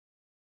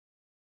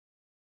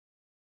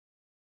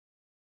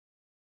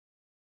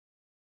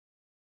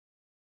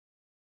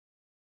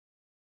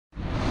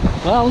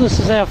Well, this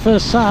is our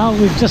first sail.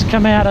 We've just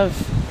come out of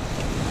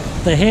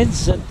the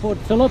heads at Port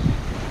Phillip,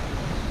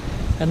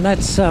 and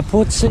that's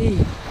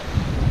Portsea,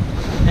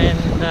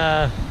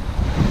 and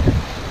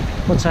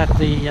what's that,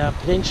 the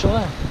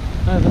peninsula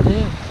over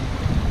there,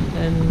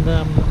 and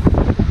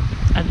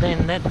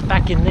then that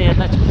back in there,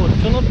 that's Port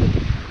Phillip.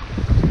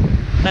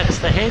 That's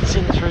the heads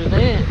in through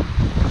there.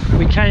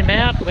 We came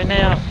out,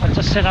 I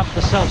just set up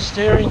the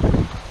self-steering.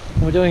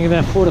 We're doing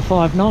about 4 to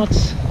 5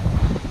 knots.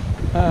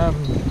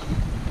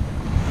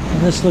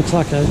 And this looks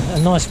like a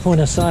nice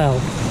point of sail.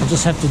 I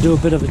just have to do a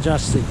bit of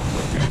adjusting.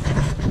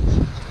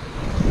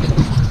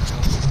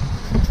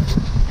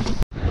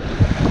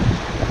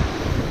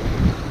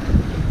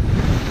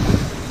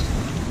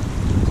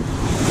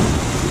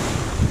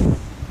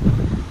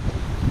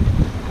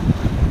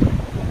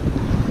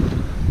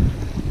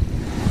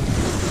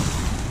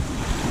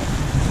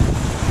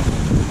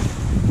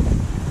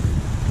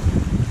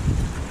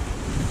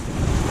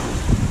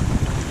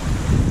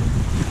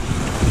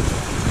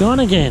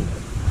 Gone again.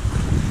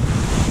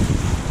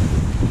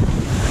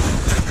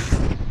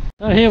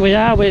 So here we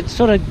are, we're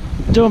sort of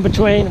doing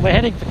between, we're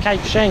heading for Cape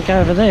Schanck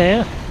over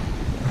there,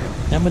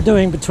 and we're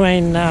doing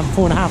between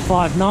 4.5,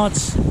 5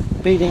 knots,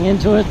 beating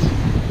into it.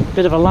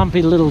 Bit of a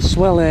lumpy little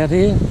swell out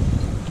here.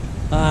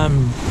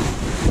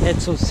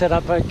 Head's all set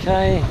up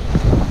okay,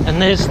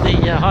 and there's the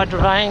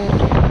hydrovane,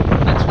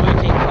 that's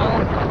working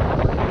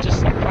well.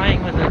 Just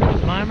playing with it at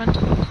the moment.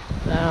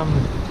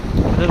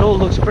 It all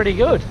looks pretty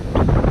good.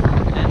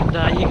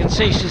 And you can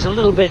see she's a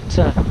little bit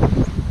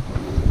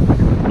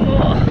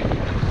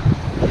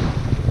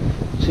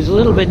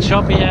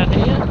choppy out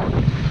here,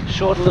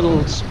 short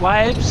little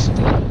waves.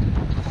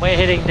 We're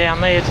heading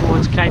down there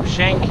towards Cape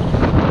Schanck.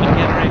 We'll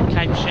get around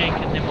Cape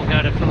Schanck and then we'll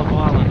go to Phillip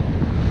Island.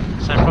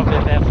 So probably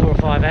about 4 or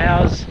 5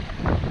 hours,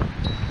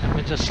 and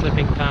we're just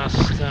slipping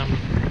past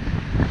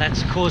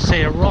that's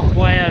Corsair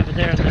Rockway over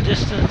there in the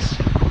distance,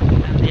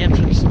 and the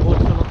entrance to Port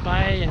Phillip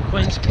Bay and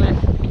Queenscliff.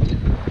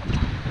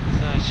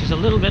 She's a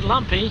little bit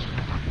lumpy,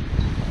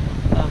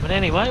 but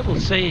anyway, we'll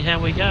see how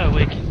we go.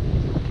 We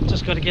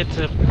just got to get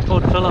to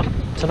Port Phillip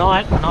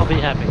tonight and I'll be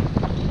happy.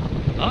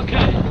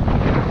 Okay,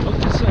 talk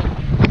to you soon.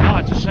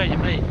 Oh, just show you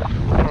me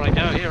before I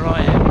go. Here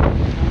I am,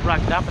 all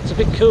rugged up. It's a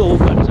bit cool,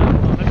 but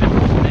I'm a bit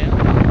warm now.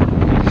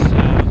 Just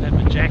have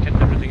my jacket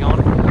and everything on.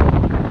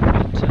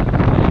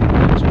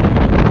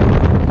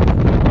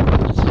 But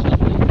this is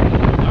lovely.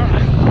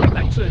 Alright,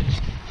 back to it.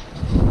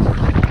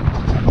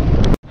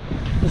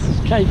 This is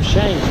Cape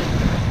Schanck.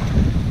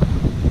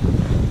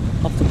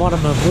 Off the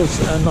bottom of the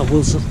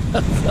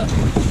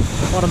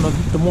bottom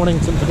of the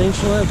Mornington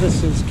Peninsula.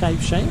 This is Cape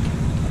Schanck.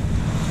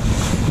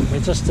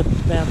 We're just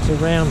about to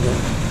round it.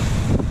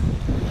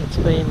 It's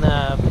been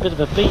a bit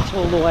of a beat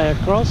all the way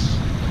across,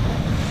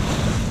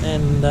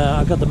 and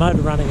I've got the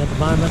motor running at the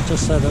moment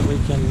just so that we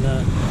can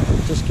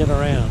just get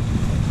around.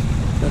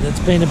 But it's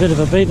been a bit of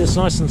a beat. It's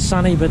nice and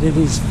sunny, but it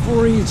is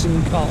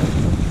freezing cold.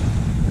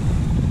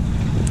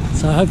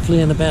 So hopefully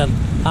in about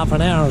half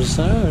an hour or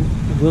so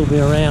we'll be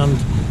around,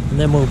 and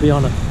then we'll be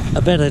on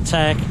a better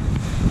tack,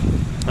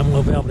 and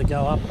we'll be able to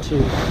go up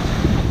to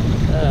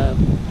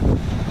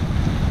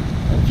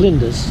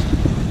Flinders.